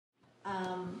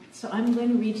So I'm going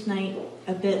to read tonight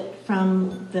a bit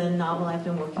from the novel I've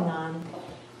been working on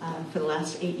for the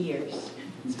last 8 years.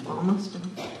 It's almost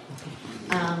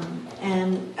done.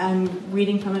 And I'm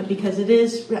reading from it because it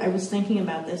is, I was thinking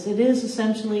about this, it is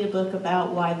essentially a book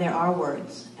about why there are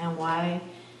words and why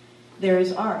there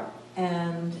is art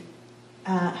and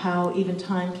how even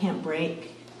time can't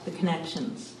break the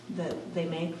connections that they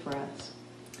make for us.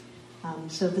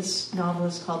 So this novel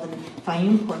is called The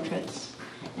Fayum Portraits,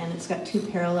 and it's got two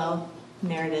parallel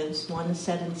narratives. One is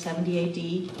set in 70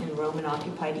 AD in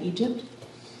Roman-occupied Egypt,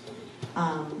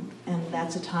 and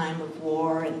that's a time of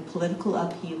war and political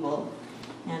upheaval.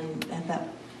 And at that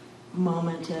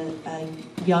moment, a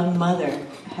young mother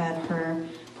had her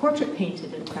portrait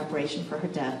painted in preparation for her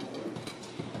death.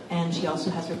 And she also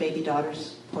has her baby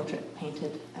daughter's portrait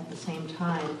painted at the same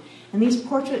time. And these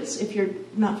portraits, if you're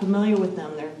not familiar with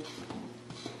them, they're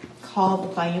called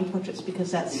the Fayum portraits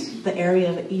because that's the area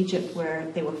of Egypt where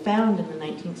they were found in the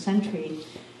 19th century.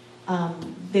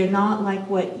 They're not like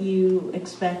what you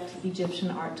expect Egyptian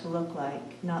art to look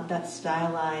like, not that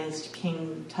stylized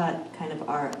King Tut kind of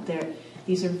art.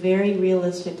 These are very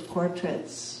realistic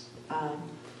portraits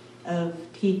of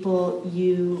people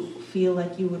you feel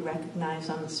like you would recognize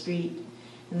on the street.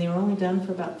 And they were only done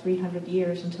for about 300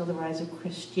 years until the rise of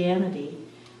Christianity.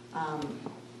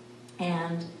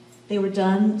 And they were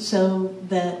done so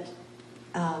that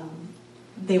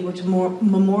they were to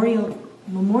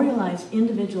memorialize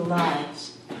individual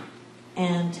lives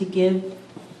and to give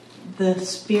the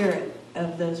spirit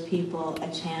of those people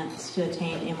a chance to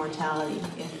attain immortality.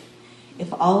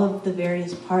 If all of the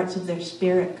various parts of their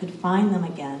spirit could find them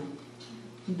again,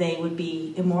 they would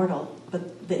be immortal.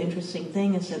 But the interesting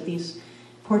thing is that these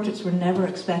portraits were never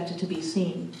expected to be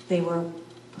seen. They were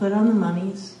put on the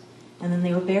mummies and then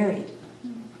they were buried.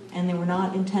 And they were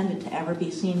not intended to ever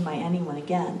be seen by anyone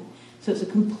again. So it's a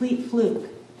complete fluke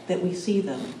that we see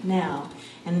them now.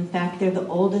 And in fact, they're the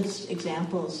oldest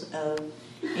examples of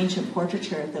ancient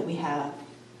portraiture that we have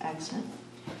extant.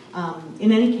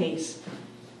 In any case,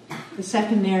 the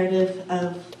second narrative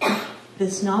of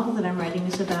this novel that I'm writing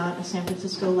is about a San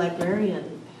Francisco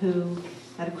librarian who,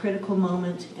 at a critical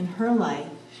moment in her life,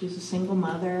 she's a single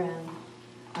mother and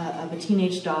of a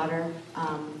teenage daughter,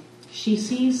 she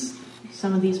sees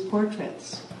some of these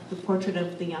portraits, the portrait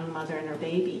of the young mother and her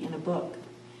baby in a book,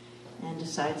 and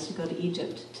decides to go to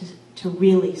Egypt to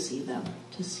really see them,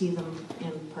 to see them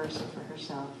in person for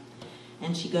herself.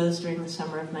 And she goes during the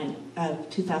summer of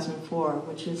 2004,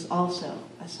 which is also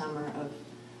a summer of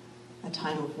a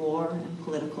time of war and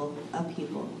political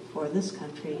upheaval for this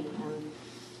country and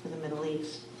for the Middle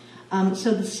East.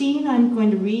 So the scene I'm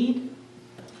going to read,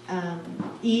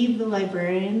 Eve, the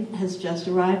librarian, has just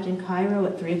arrived in Cairo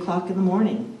at 3 o'clock in the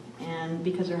morning. And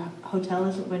because her hotel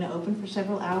isn't going to open for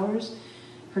several hours,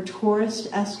 her tourist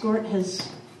escort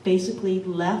has basically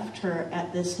left her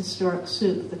at this historic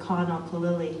souk, the Khan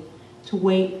al-Khalili, to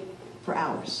wait for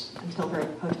hours until her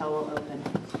hotel will open.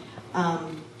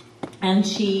 And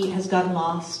she has gotten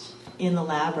lost in the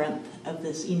labyrinth of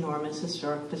this enormous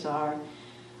historic bazaar.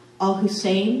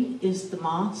 Al-Hussein is the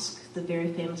mosque, the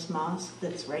very famous mosque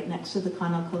that's right next to the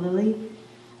Khan al-Khalili.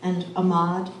 And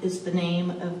Ahmad is the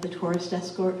name of the tourist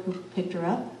escort who picked her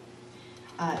up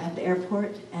at the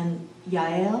airport. And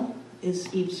Yael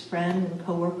is Eve's friend and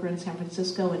co-worker in San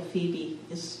Francisco, and Phoebe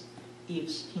is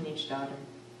Eve's teenage daughter.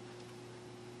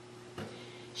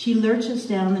 She lurches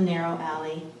down the narrow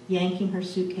alley, yanking her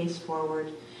suitcase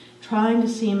forward, trying to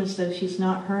seem as though she's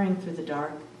not hurrying through the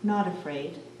dark, not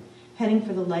afraid, heading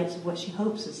for the lights of what she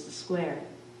hopes is the square.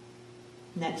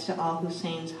 Next to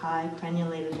Al-Hussein's high,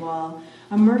 crenulated wall,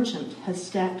 a merchant has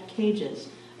stacked cages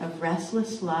of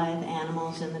restless, live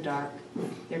animals in the dark,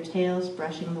 their tails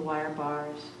brushing the wire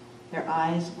bars, their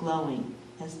eyes glowing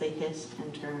as they hiss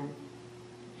and turn.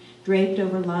 Draped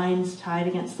over lines tied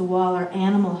against the wall are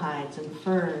animal hides and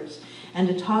furs, and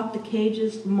atop the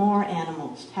cages, more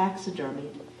animals,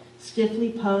 taxidermied,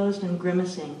 stiffly posed and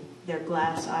grimacing, their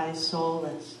glass eyes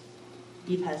soulless.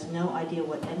 Eve has no idea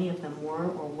what any of them were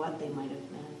or what they might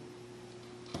have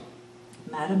been.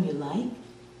 "Madam, you like?"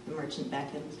 the merchant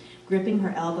beckons, gripping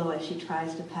her elbow as she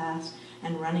tries to pass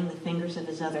and running the fingers of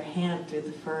his other hand through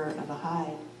the fur of a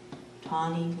hide.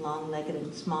 Tawny, long-legged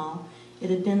and small, it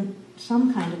had been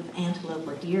some kind of antelope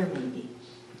or deer, maybe.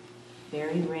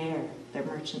 "Very rare," the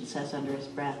merchant says under his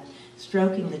breath,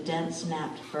 stroking the dense,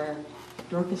 napped fur.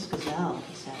 "Dorcas gazelle,"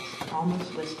 he says,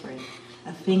 almost whispering,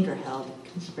 a finger held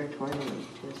conspiratorially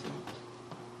to his lips.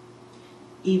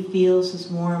 Eve feels his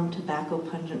warm,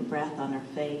 tobacco-pungent breath on her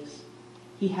face.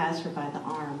 He has her by the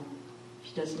arm.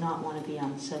 She does not want to be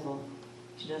uncivil.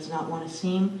 She does not want to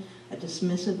seem A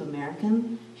dismissive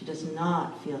American, she does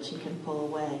not feel she can pull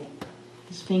away.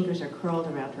 His fingers are curled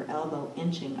around her elbow,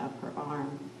 inching up her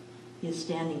arm. He is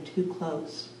standing too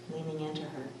close, leaning into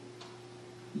her.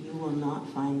 You will not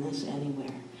find this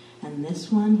anywhere. And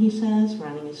this one, he says,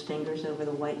 running his fingers over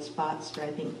the white spots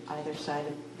striping either side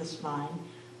of the spine,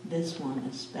 this one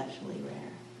is especially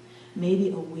rare. Maybe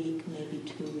a week, maybe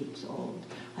 2 weeks old.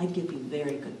 I'd give you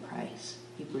very good price.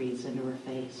 He breathes into her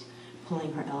face,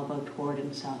 pulling her elbow toward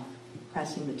himself,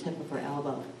 pressing the tip of her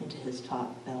elbow into his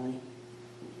taut belly.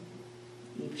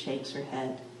 Eve shakes her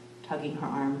head, tugging her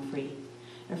arm free,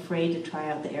 afraid to try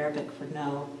out the Arabic for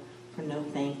no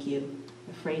thank you,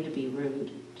 afraid to be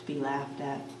rude, to be laughed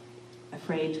at,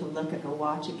 afraid to look at her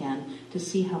watch again to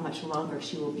see how much longer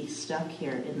she will be stuck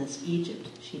here in this Egypt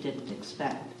she didn't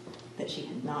expect, that she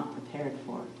had not prepared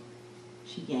for.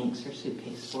 She yanks her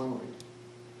suitcase forward.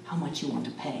 How much you want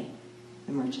to pay?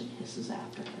 The merchant hisses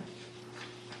after her.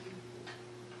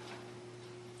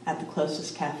 At the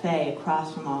closest cafe,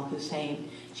 across from Al Hussein,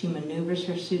 she maneuvers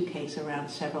her suitcase around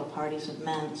several parties of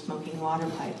men smoking water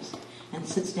pipes and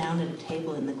sits down at a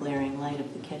table in the glaring light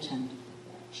of the kitchen.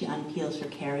 She unpeels her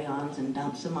carry-ons and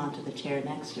dumps them onto the chair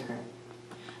next to her.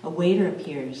 A waiter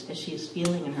appears as she is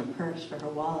feeling in her purse for her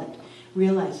wallet,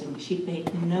 realizing she'd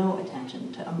paid no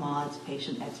attention to Ahmad's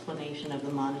patient explanation of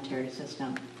the monetary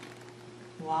system.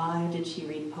 Why did she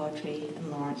read poetry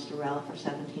and Lawrence Durrell for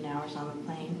 17 hours on the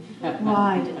plane?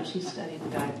 Why didn't she study the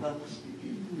guidebooks?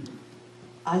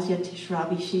 Asya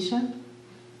Tishrabi Shisha?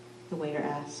 The waiter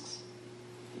asks.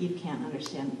 Eve can't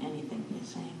understand anything he is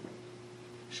saying.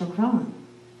 Shokran,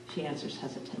 she answers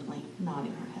hesitantly,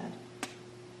 nodding her head.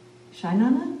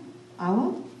 Shainana?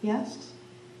 Awa? He asks.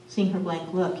 Seeing her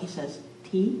blank look, he says,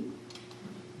 Tea?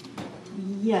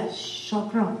 Yes,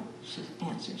 shokran, she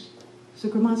answers.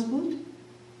 Sukramasbut?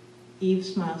 Eve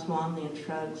smiles wanly and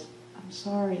shrugs. I'm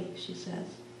sorry, she says.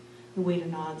 The waiter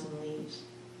nods and leaves.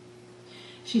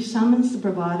 She summons the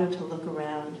bravado to look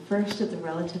around, first at the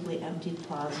relatively empty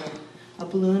plaza, a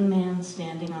balloon man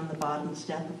standing on the bottom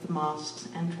step of the mosque's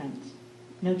entrance.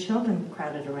 No children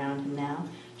crowded around him now,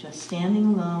 just standing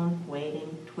alone,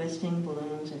 waiting, twisting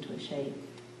balloons into a shape.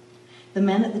 The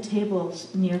men at the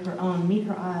tables near her own meet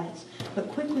her eyes,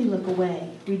 but quickly look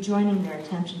away, rejoining their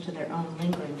attention to their own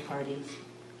lingering parties.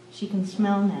 She can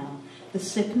smell now the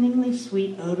sickeningly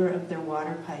sweet odor of their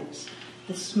water pipes,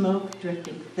 the smoke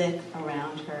drifting thick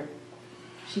around her.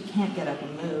 She can't get up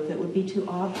and move. It would be too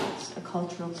obvious, a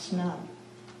cultural snub.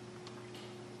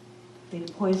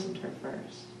 They'd poisoned her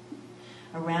first.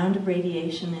 A round of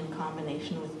radiation in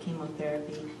combination with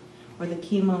chemotherapy, or the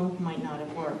chemo might not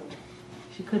have worked.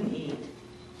 She couldn't eat.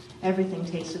 Everything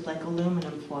tasted like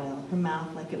aluminum foil, her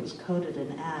mouth like it was coated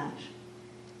in ash.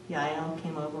 Yael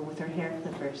came over with her hair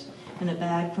clippers and a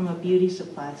bag from a beauty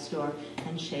supply store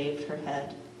and shaved her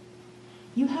head.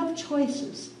 You have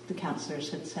choices, the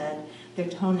counselors had said, their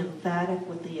tone emphatic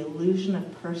with the illusion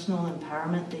of personal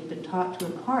empowerment they'd been taught to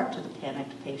impart to the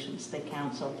panicked patients they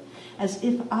counseled, as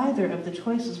if either of the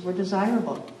choices were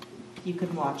desirable. You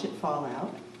can watch it fall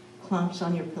out, clumps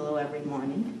on your pillow every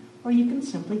morning, or you can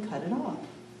simply cut it off.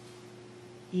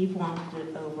 Eve wanted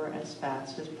it over as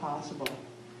fast as possible.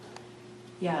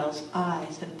 Yael's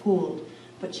eyes had pooled,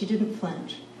 but she didn't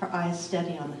flinch, her eyes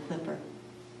steady on the clipper.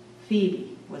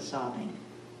 Phoebe was sobbing.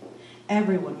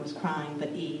 Everyone was crying but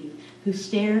Eve, who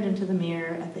stared into the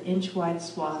mirror at the inch-wide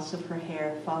swaths of her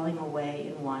hair falling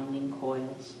away in winding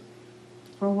coils.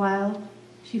 For a while,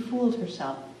 she fooled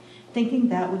herself, thinking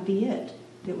that would be it.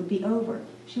 It would be over.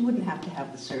 She wouldn't have to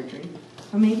have the surgery,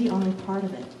 or maybe only part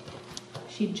of it.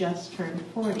 She'd just turned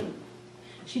 40.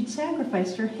 She'd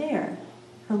sacrificed her hair,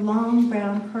 her long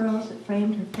brown curls that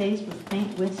framed her face with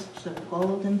faint wisps of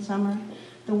gold in summer,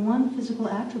 the one physical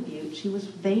attribute she was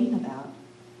vain about.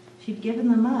 She'd given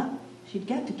them up. She'd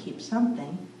get to keep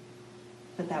something.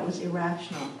 But that was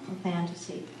irrational, a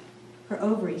fantasy. Her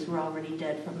ovaries were already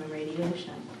dead from the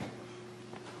radiation.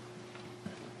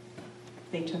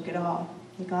 They took it all.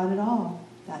 They got it all.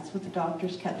 That's what the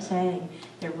doctors kept saying,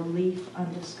 their relief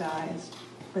undisguised.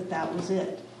 But that was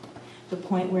it. The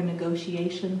point where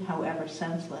negotiation, however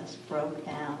senseless, broke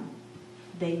down.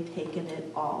 They'd taken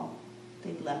it all.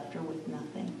 They'd left her with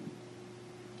nothing.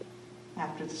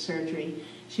 After the surgery,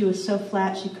 she was so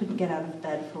flat she couldn't get out of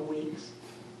bed for weeks.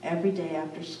 Every day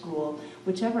after school,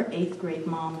 whichever 8th grade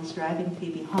mom was driving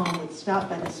Phoebe home would stop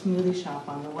by the smoothie shop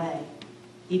on the way.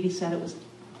 Eve said it was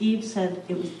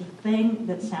the thing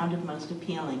that sounded most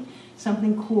appealing,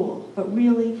 something cool, but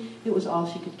really it was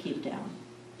all she could keep down.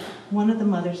 One of the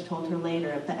mothers told her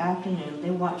later of the afternoon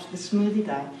they watched the smoothie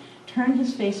guy turn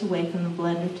his face away from the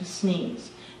blender to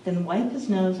sneeze, then wipe his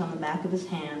nose on the back of his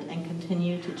hand and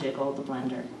continue to jiggle the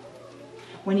blender.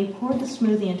 When he poured the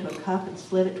smoothie into a cup and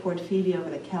slid it toward Phoebe over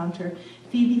the counter,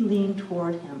 Phoebe leaned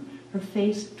toward him, her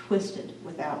face twisted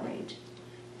with outrage.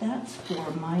 "That's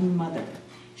for my mother,"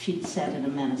 she'd said in a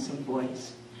menacing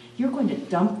voice. "You're going to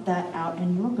dump that out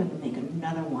and you're going to make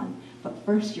another one. But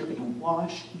first you're going to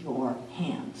wash your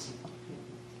hands."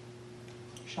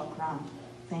 Shukran,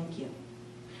 thank you.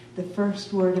 The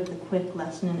first word of the quick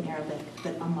lesson in Arabic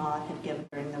that Ahmad had given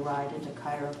during the ride into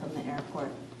Cairo from the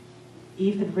airport.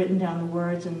 Eve had written down the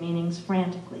words and meanings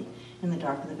frantically in the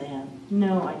dark of the van.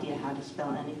 No idea how to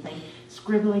spell anything,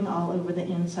 scribbling all over the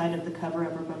inside of the cover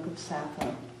of her book of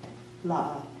Sappho.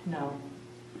 La, no.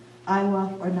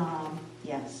 Iwa or Naam,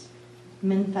 yes.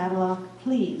 Min fadalak,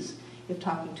 please, if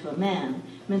talking to a man.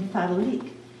 Min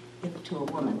fadalik, if to a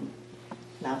woman.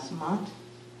 La Samat,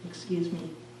 excuse me.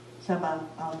 Sabah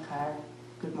al-Khair,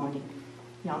 good morning.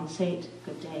 Yom Sait,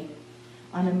 good day.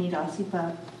 Anamid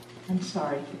Asifa, I'm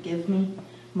sorry, forgive me.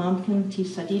 Mumkin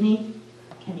Tisadini,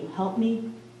 can you help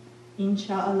me?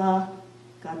 Insha'Allah,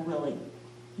 God willing.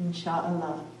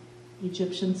 Insha'Allah.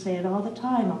 Egyptians say it all the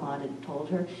time, Ahmad had told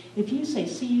her. If you say,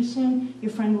 see you soon,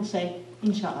 your friend will say,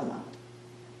 Insha'Allah.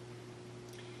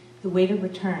 The waiter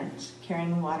returns,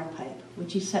 carrying a water pipe,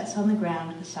 which he sets on the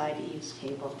ground beside Eve's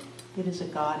table. It is a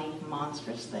gaudy,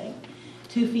 monstrous thing,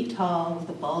 2 feet tall, with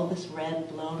a bulbous red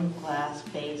blown glass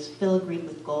base filigreed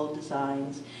with gold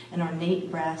designs, an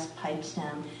ornate brass pipe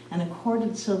stem, and a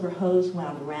corded silver hose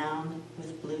wound round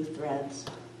with blue threads.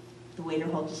 The waiter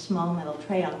holds a small metal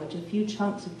tray on which a few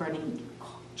chunks of burning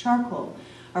charcoal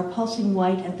are pulsing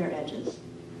white at their edges.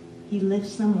 He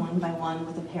lifts them one by one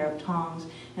with a pair of tongs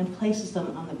and places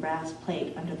them on the brass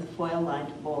plate under the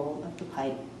foil-lined bowl of the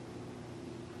pipe.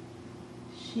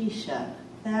 Shisha.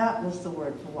 That was the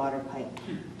word for water pipe.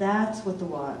 That's what the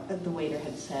waiter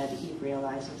had said, Eve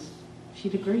realizes.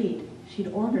 She'd agreed. She'd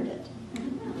ordered it.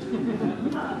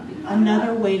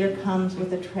 Another waiter comes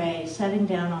with a tray, setting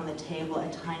down on the table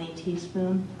a tiny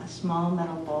teaspoon, a small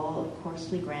metal bowl of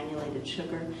coarsely granulated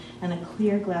sugar, and a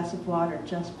clear glass of water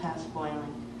just past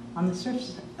boiling, on the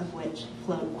surface of which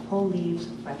float whole leaves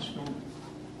of fresh mint.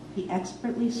 He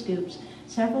expertly scoops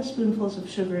several spoonfuls of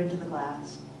sugar into the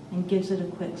glass and gives it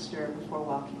a quick stir before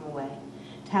walking away,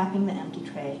 tapping the empty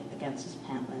tray against his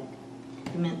pant leg.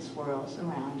 The mint swirls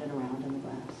around and around in the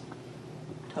glass.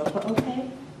 Tofa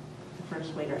okay? The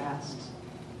first waiter asks.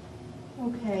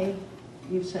 Okay,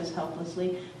 Eve says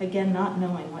helplessly, again not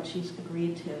knowing what she's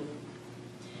agreed to.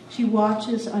 She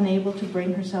watches, unable to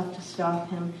bring herself to stop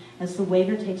him, as the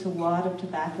waiter takes a wad of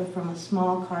tobacco from a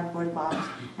small cardboard box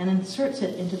and inserts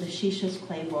it into the shisha's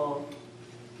clay bowl.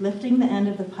 Lifting the end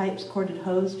of the pipe's corded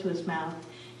hose to his mouth,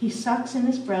 he sucks in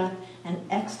his breath and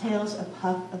exhales a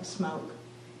puff of smoke.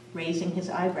 Raising his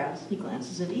eyebrows, he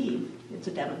glances at Eve. It's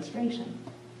a demonstration.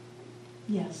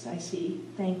 Yes, I see.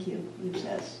 Thank you, Eve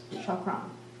says. Shukran.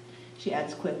 She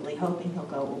adds quickly, hoping he'll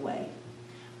go away.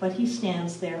 But he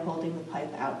stands there holding the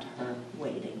pipe out to her,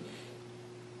 waiting.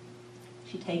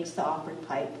 She takes the offered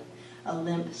pipe, a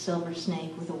limp silver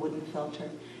snake with a wooden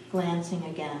filter, glancing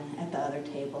again at the other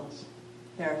tables.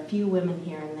 There are a few women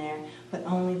here and there, but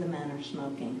only the men are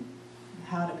smoking.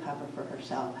 How to cover for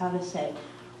herself, how to say,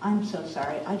 I'm so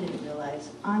sorry, I didn't realize.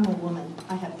 I'm a woman,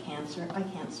 I have cancer, I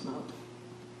can't smoke.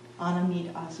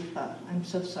 Anamid Asifa, I'm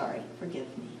so sorry,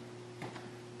 forgive me.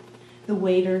 The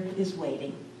waiter is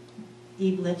waiting.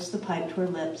 Eve lifts the pipe to her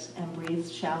lips and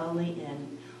breathes shallowly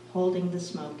in, holding the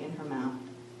smoke in her mouth.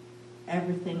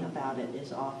 Everything about it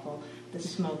is awful. The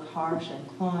smoke harsh and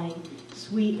cloying,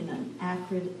 sweet in an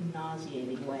acrid,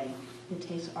 nauseating way. It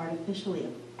tastes artificially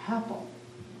of apple.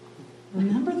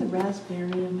 Remember the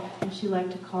raspberrium, as she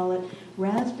liked to call it,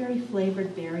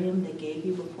 raspberry-flavored barium they gave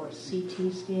you before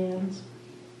CT scans?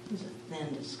 It was a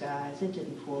thin disguise. It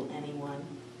didn't fool anyone.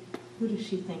 Who does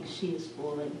she think she is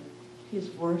fooling? She is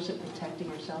worse at protecting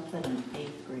herself than an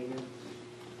 8th grader.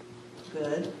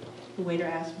 Good, the waiter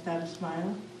asked without a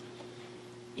smile.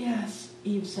 Yes,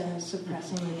 Eve says,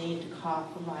 suppressing the need to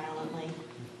cough violently.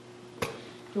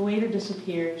 The waiter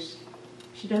disappears.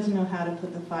 She doesn't know how to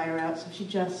put the fire out, so she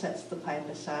just sets the pipe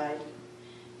aside.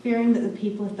 Fearing that the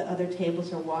people at the other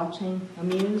tables are watching,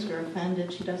 amused or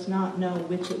offended, she does not know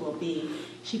which it will be.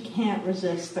 She can't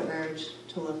resist the urge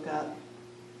to look up.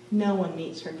 No one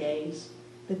meets her gaze.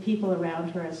 The people around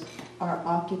her are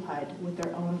occupied with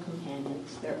their own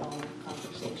companions, their own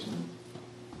conversations.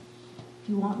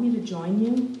 Do you want me to join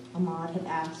you? Ahmad had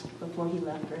asked before he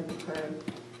left her at the curb,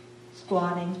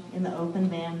 squatting in the open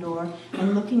van door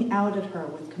and looking out at her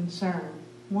with concern,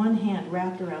 one hand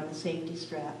wrapped around the safety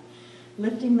strap,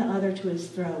 lifting the other to his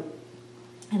throat.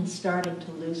 and starting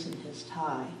to loosen his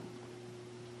tie.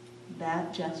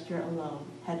 That gesture alone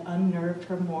had unnerved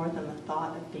her more than the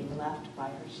thought of being left by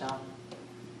herself.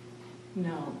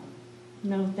 No,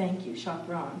 thank you,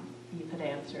 chaperon, Eve had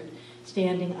answered,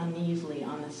 standing uneasily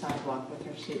on the sidewalk with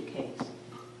her suitcase.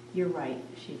 You're right,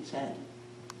 she'd said.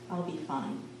 I'll be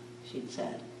fine, she'd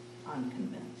said,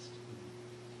 unconvinced.